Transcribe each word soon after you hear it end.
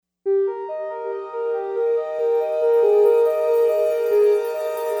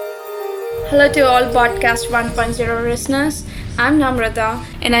Hello to all Podcast 1.0 listeners. I'm Namrata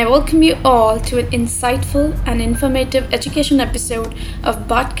and I welcome you all to an insightful and informative education episode of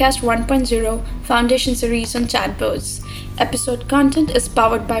Podcast 1.0 Foundation Series on Chatbots. Episode content is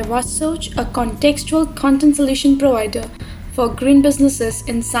powered by WhatSoch, a contextual content solution provider for green businesses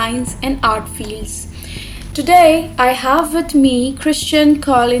in science and art fields. Today, I have with me Kristian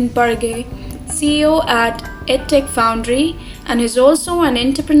Collin Berge, CEO at EdTech Foundry, and is also an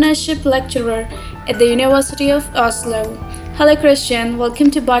entrepreneurship lecturer at the University of Oslo. Hello, Kristian. Welcome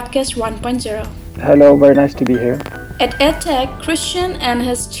to Podcast 1.0. Hello, very nice to be here. At EdTech, Kristian and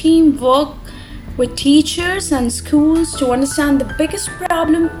his team work with teachers and schools to understand the biggest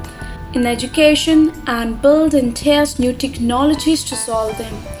problem in education and build and test new technologies to solve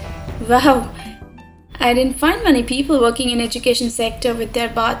them. Wow, I didn't find many people working in education sector with their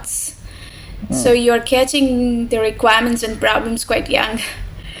bots. So you're catching the requirements and problems quite young.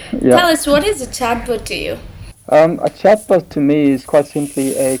 Yeah. Tell us, what is a chatbot to you? A chatbot to me is quite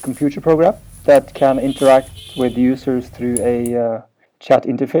simply a computer program that can interact with users through a chat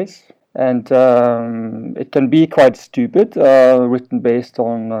interface. And it can be quite stupid, written based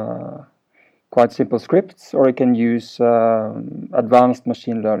on quite simple scripts, or it can use advanced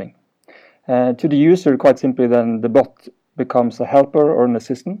machine learning. To the user, quite simply, then the bot becomes a helper or an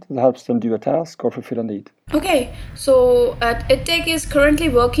assistant that helps them do a task or fulfill a need. Okay, so at EdTech is currently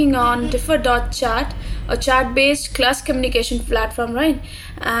working on differ.chat, a chat-based class communication platform, right?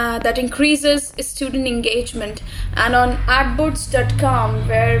 That increases student engagement. And on adbots.com,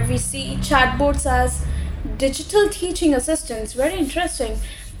 where we see chatbots as digital teaching assistants. Very interesting.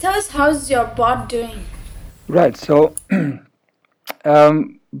 Tell us, how's your bot doing? Right, so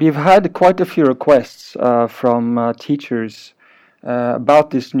we've had quite a few requests from teachers about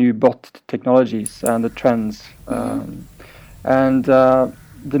this new bot technologies and the trends. And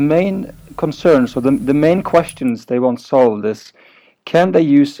the main concerns, or the main questions they want solved is, can they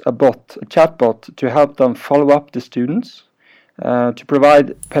use a chatbot, to help them follow up the students, to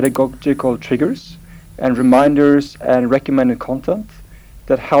provide pedagogical triggers and reminders and recommended content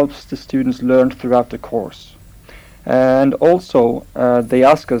that helps the students learn throughout the course. And also, they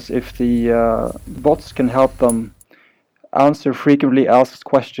ask us if the bots can help them answer frequently asked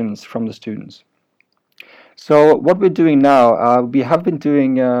questions from the students. So what we're doing now, we have been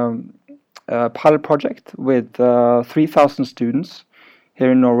doing a pilot project with 3,000 students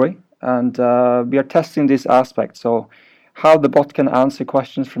here in Norway, and we are testing this aspect. So how the bot can answer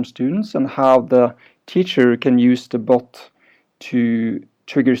questions from students and how the teacher can use the bot to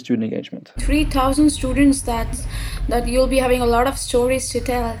trigger student engagement. 3,000 students, that you'll be having a lot of stories to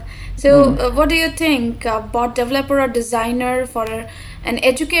tell. So what do you think, a bot developer or designer for an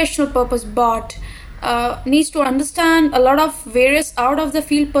educational purpose bot needs to understand a lot of various out of the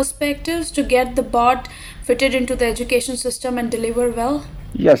field perspectives to get the bot fitted into the education system and deliver well?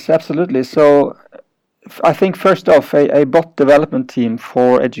 Yes, absolutely. So I think first off, a bot development team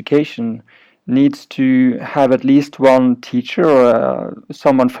for education needs to have at least one teacher or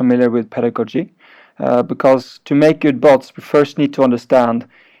someone familiar with pedagogy, because to make good bots, we first need to understand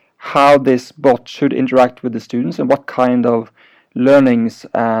how this bot should interact with the students and what kind of learnings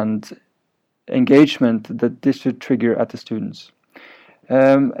and engagement that this should trigger at the students.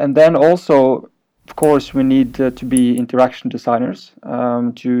 And then also, of course, we need to be interaction designers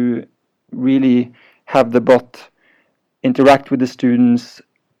to really have the bot interact with the students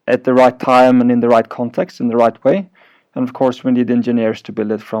at the right time and in the right context, in the right way. And of course, we need engineers to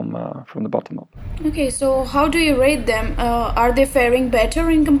build it from the bottom up. Okay, so how do you rate them? Are they faring better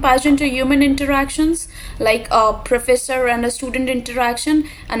in comparison to human interactions, like a professor and a student interaction,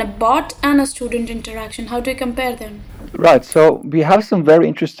 and a bot and a student interaction? How do you compare them? Right, so we have some very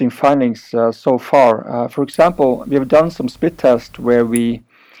interesting findings so far. For example, we have done some split tests where we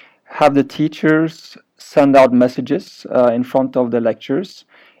have the teachers send out messages in front of the lecturers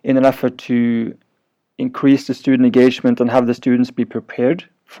in an effort to increase the student engagement and have the students be prepared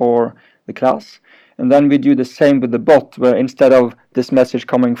for the class. And then we do the same with the bot, where instead of this message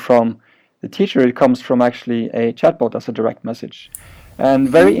coming from the teacher, it comes from actually a chatbot as a direct message. And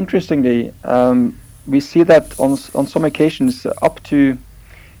very interestingly, we see that on some occasions, the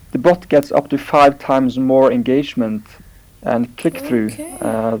bot gets up to 5 times more engagement and click-through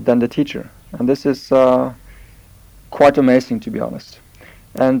than the teacher. And this is quite amazing, to be honest.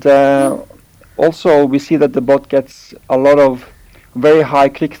 And also, we see that the bot gets a lot of very high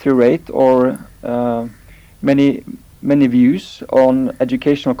click-through rate, or many views on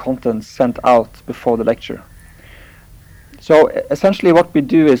educational content sent out before the lecture. So essentially what we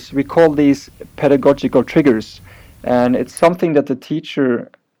do is we call these pedagogical triggers, and it's something that the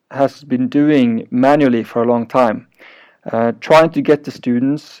teacher has been doing manually for a long time, trying to get the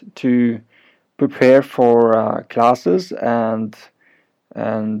students to prepare for classes and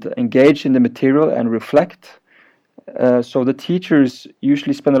engage in the material and reflect. So the teachers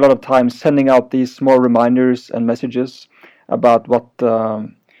usually spend a lot of time sending out these small reminders and messages about what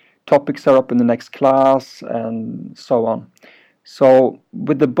topics are up in the next class and so on. So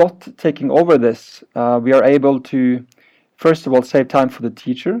with the bot taking over this, we are able to, first of all, save time for the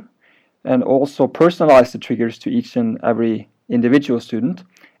teacher and also personalize the triggers to each and every individual student.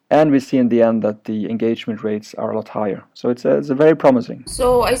 And we see in the end that the engagement rates are a lot higher. So it's a very promising.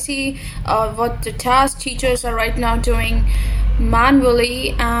 So I see what the task teachers are right now doing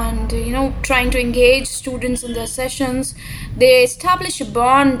manually, and trying to engage students in their sessions. They establish a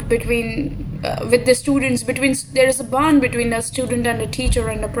bond between with the students. There is a bond between a student and a teacher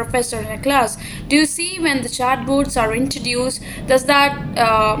and a professor in a class. Do you see when the chatbots are introduced, does that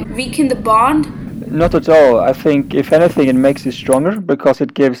weaken the bond? Not at all. I think, if anything, it makes it stronger because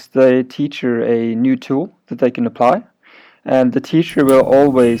it gives the teacher a new tool that they can apply, and the teacher will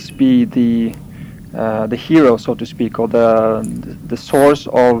always be the hero, so to speak, or the source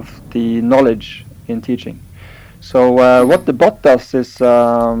of the knowledge in teaching. So what the bot does is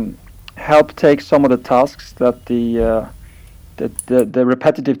help take some of the tasks that the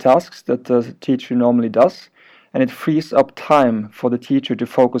repetitive tasks that the teacher normally does, and it frees up time for the teacher to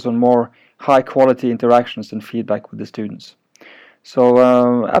focus on more high quality interactions and feedback with the students.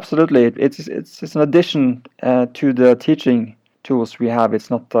 So absolutely, it's an addition to the teaching tools we have. It's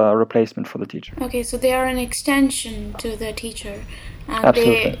not a replacement for the teacher. Okay, so they are an extension to the teacher, and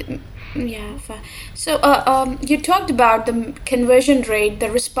Absolutely. yeah. So you talked about the conversion rate, the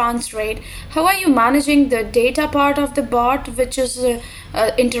response rate. How are you managing the data part of the bot, which is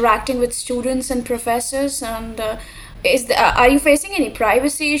interacting with students and professors? And are you facing any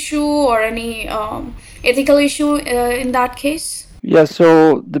privacy issue or any ethical issue in that case? Yeah,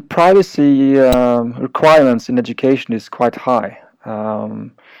 so the privacy requirements in education is quite high.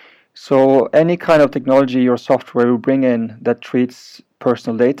 So any kind of technology or software we bring in that treats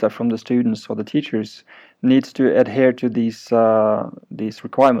personal data from the students or the teachers needs to adhere to these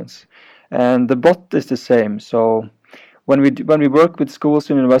requirements. And the bot is the same. So when we work with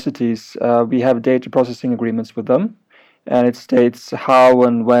schools and universities, we have data processing agreements with them, and it states how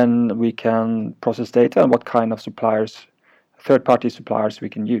and when we can process data and what kind of suppliers, third-party suppliers, we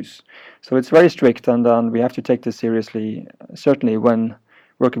can use. So it's very strict, and we have to take this seriously, certainly when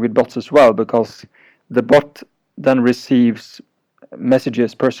working with bots as well, because the bot then receives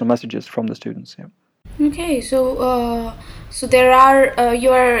messages, personal messages from the students. Yeah. Okay, so there are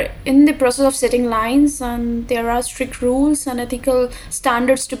you are in the process of setting lines, and there are strict rules and ethical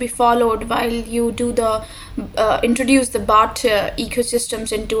standards to be followed while you do the introduce the bot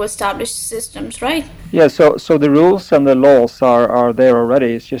ecosystems into established systems, right? Yeah. So the rules and the laws are there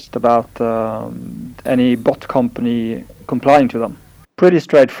already. It's just about any bot company complying to them. Pretty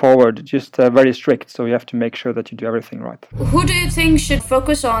straightforward, just very strict. So you have to make sure that you do everything right. Who do you think should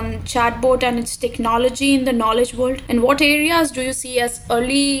focus on chatbot and its technology in the knowledge world? And what areas do you see as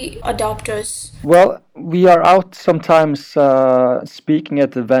early adopters? Well, we are out sometimes speaking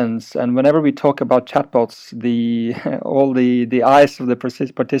at events, and whenever we talk about chatbots, all the eyes of the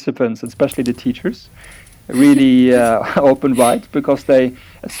participants, especially the teachers, really open wide, because as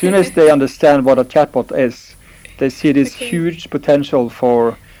soon as they understand what a chatbot is, they see this huge potential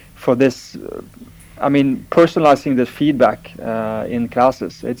for this. I mean, personalizing the feedback in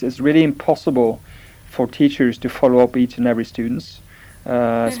classes. It's really impossible for teachers to follow up each and every student,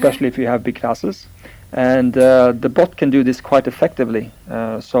 especially if you have big classes. And the bot can do this quite effectively.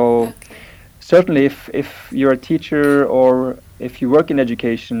 So certainly, if you're a teacher or if you work in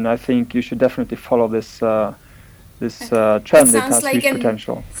education, I think you should definitely follow this trend. It has huge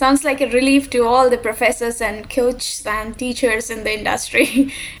potential. Sounds like a relief to all the professors and coaches and teachers in the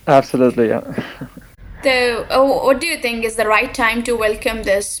industry. Absolutely, yeah. So, what do you think is the right time to welcome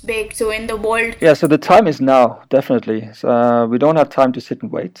this breakthrough in the world? Yeah, so the time is now, definitely. So, we don't have time to sit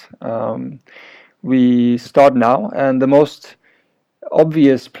and wait. We start now, and the most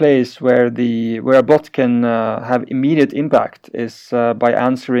obvious place where a bot can have immediate impact is by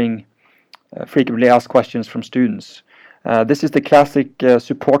answering frequently asked questions from students. This is the classic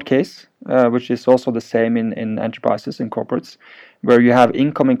support case, which is also the same in enterprises and corporates, where you have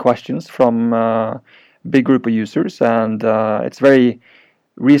incoming questions from a big group of users, and it's very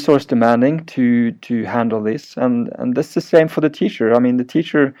resource demanding to handle this. And that's the same for the teacher. I mean, the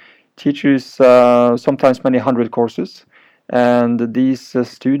teacher teaches sometimes many hundred courses, and these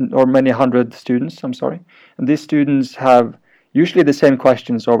many hundred students, I'm sorry, and these students have usually the same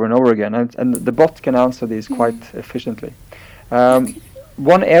questions over and over again, and the bot can answer these quite efficiently.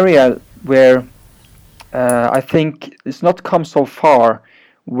 One area where I think it's not come so far,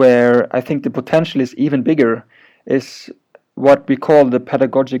 where I think the potential is even bigger, is what we call the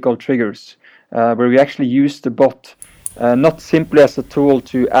pedagogical triggers, where we actually use the bot not simply as a tool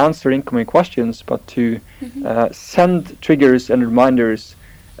to answer incoming questions, but to send triggers and reminders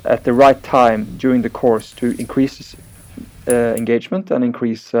at the right time during the course to increase engagement and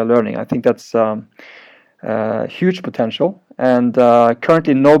increase learning. I think that's huge potential, and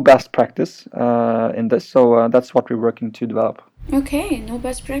currently no best practice in this, so that's what we're working to develop. Okay, no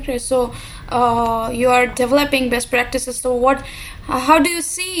best practice. So, you are developing best practices. So, how do you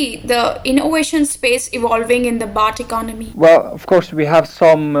see the innovation space evolving in the bot economy? Well, of course, we have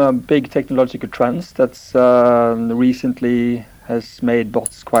some big technological trends that's recently has made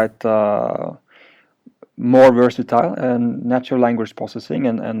bots quite more versatile, and natural language processing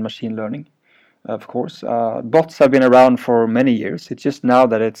and machine learning. Of course, bots have been around for many years. It's just now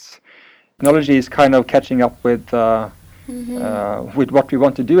that technology is kind of catching up with what we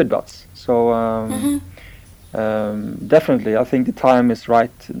want to do with bots. So definitely, I think the time is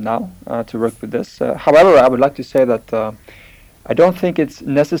right now to work with this. However, I would like to say that I don't think it's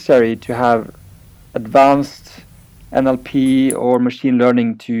necessary to have advanced NLP or machine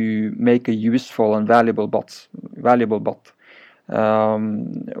learning to make a useful and valuable bot.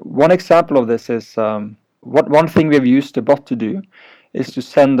 One example of this is one thing we've used the bot to do is to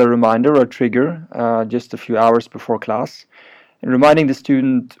send a reminder or trigger just a few hours before class, and reminding the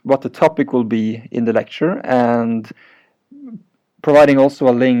student what the topic will be in the lecture, and providing also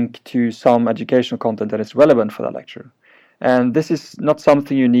a link to some educational content that is relevant for that lecture. And this is not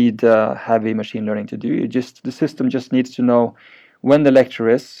something you need heavy machine learning to do. The system just needs to know when the lecture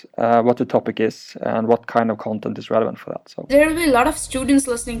is, what the topic is, and what kind of content is relevant for that. So there will be a lot of students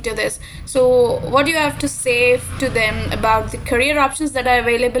listening to this. So, what do you have to say to them about the career options that are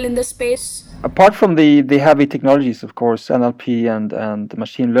available in the space? Apart from the heavy technologies, of course, NLP and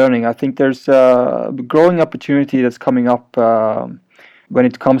machine learning, I think there's a growing opportunity that's coming up when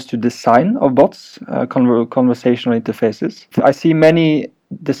it comes to design of bots, conversational interfaces. I see many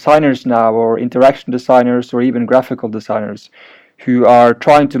designers now, or interaction designers, or even graphical designers, who are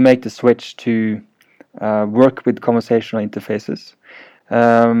trying to make the switch to work with conversational interfaces.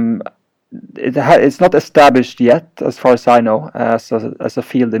 It's not established yet, as far as I know, as a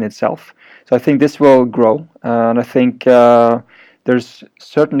field in itself. So I think this will grow, and I think there's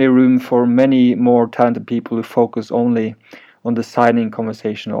certainly room for many more talented people who focus only on designing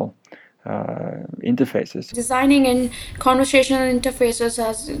conversational interfaces. Designing in conversational interfaces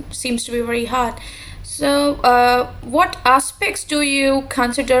seems to be very hard. So, what aspects do you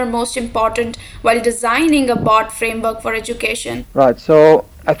consider most important while designing a bot framework for education? Right. So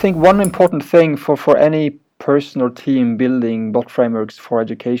I think one important thing for any person or team building bot frameworks for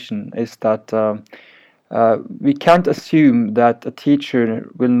education is that we can't assume that a teacher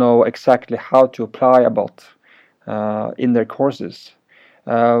will know exactly how to apply a bot in their courses.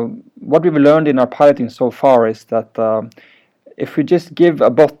 What we've learned in our piloting so far is that if we just give a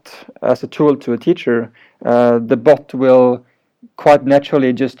bot as a tool to a teacher, the bot will quite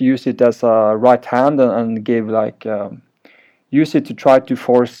naturally just use it as a right hand and use it to try to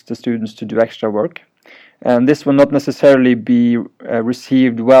force the students to do extra work. And this will not necessarily be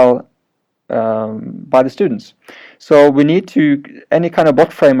received well by the students. So any kind of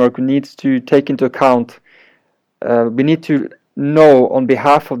bot framework needs to take into account, we need to know on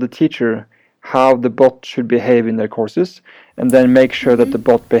behalf of the teacher how the bot should behave in their courses, and then make sure that the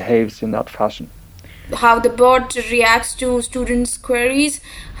bot behaves in that fashion. How the bot reacts to students' queries,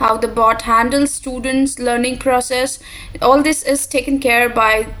 how the bot handles students' learning process. All this is taken care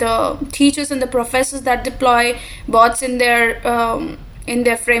by the teachers and the professors that deploy bots in their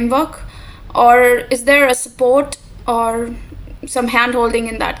framework. Or is there a support or some hand-holding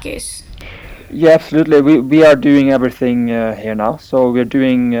in that case? Yeah, absolutely. We are doing everything here now. So we're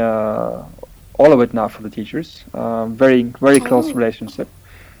doing all of it now for the teachers. Very close relationship.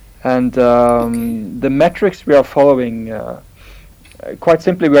 And the metrics we are following, quite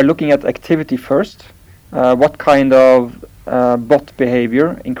simply, we are looking at activity first. What kind of bot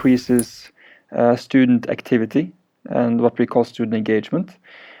behavior increases student activity and what we call student engagement.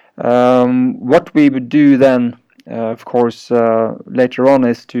 What we would do then, of course, later on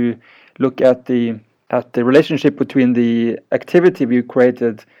is to look at the relationship between the activity we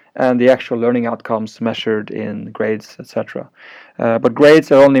created and the actual learning outcomes measured in grades, etc. But grades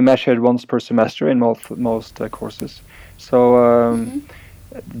are only measured once per semester in most courses. So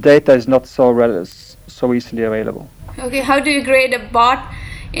data is not so easily available. Okay, how do you grade a bot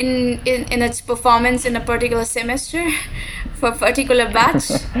in its performance in a particular semester for a particular batch?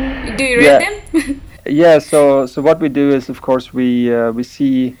 Do you rate Yeah, them? yeah. So what we do is, of course, we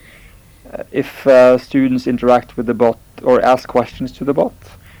see if students interact with the bot or ask questions to the bot.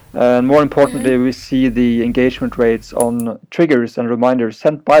 And more importantly, we see the engagement rates on triggers and reminders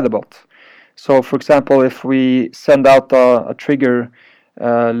sent by the bot. So, for example, if we send out a trigger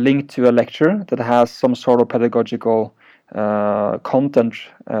linked to a lecture that has some sort of pedagogical content,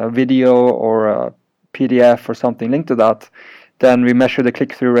 video or a PDF or something linked to that, then we measure the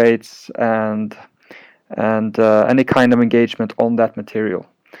click-through rates and any kind of engagement on that material.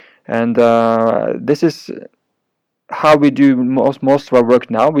 And this is how we do most of our work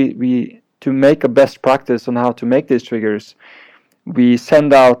now. We to make a best practice on how to make these triggers, we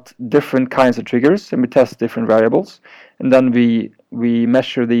send out different kinds of triggers and we test different variables, and then we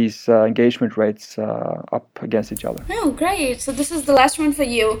measure these engagement rates up against each other. Oh, great! So this is the last one for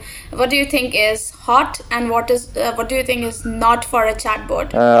you. What do you think is hot, and what do you think is not for a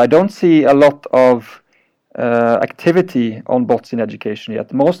chatbot? I don't see a lot of activity on bots in education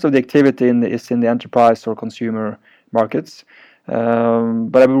yet. Most of the activity is in the enterprise or consumer markets.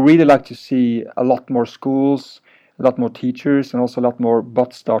 But I would really like to see a lot more schools, a lot more teachers, and also a lot more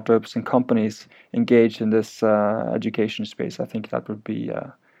bot startups and companies engaged in this education space. I think that would be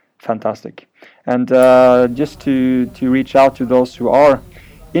fantastic. And just to reach out to those who are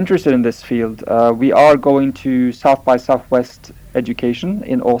interested in this field, we are going to South by Southwest Education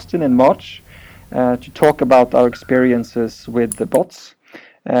in Austin in March to talk about our experiences with the bots,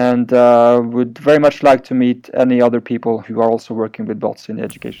 and would very much like to meet any other people who are also working with bots in the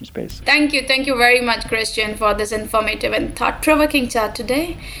education space. Thank you very much, Kristian, for this informative and thought-provoking chat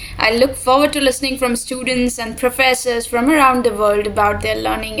today. I look forward to listening from students and professors from around the world about their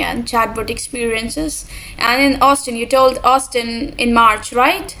learning and chatbot experiences. And in Austin, you told Austin in March,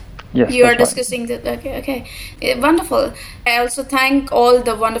 right? Yes, you are that's right. discussing that. Okay. Wonderful. I also thank all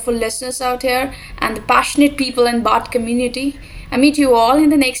the wonderful listeners out here and the passionate people in bot community. I meet you all in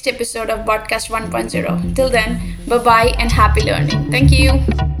the next episode of BotCast 1.0. Till then, bye-bye and happy learning. Thank you.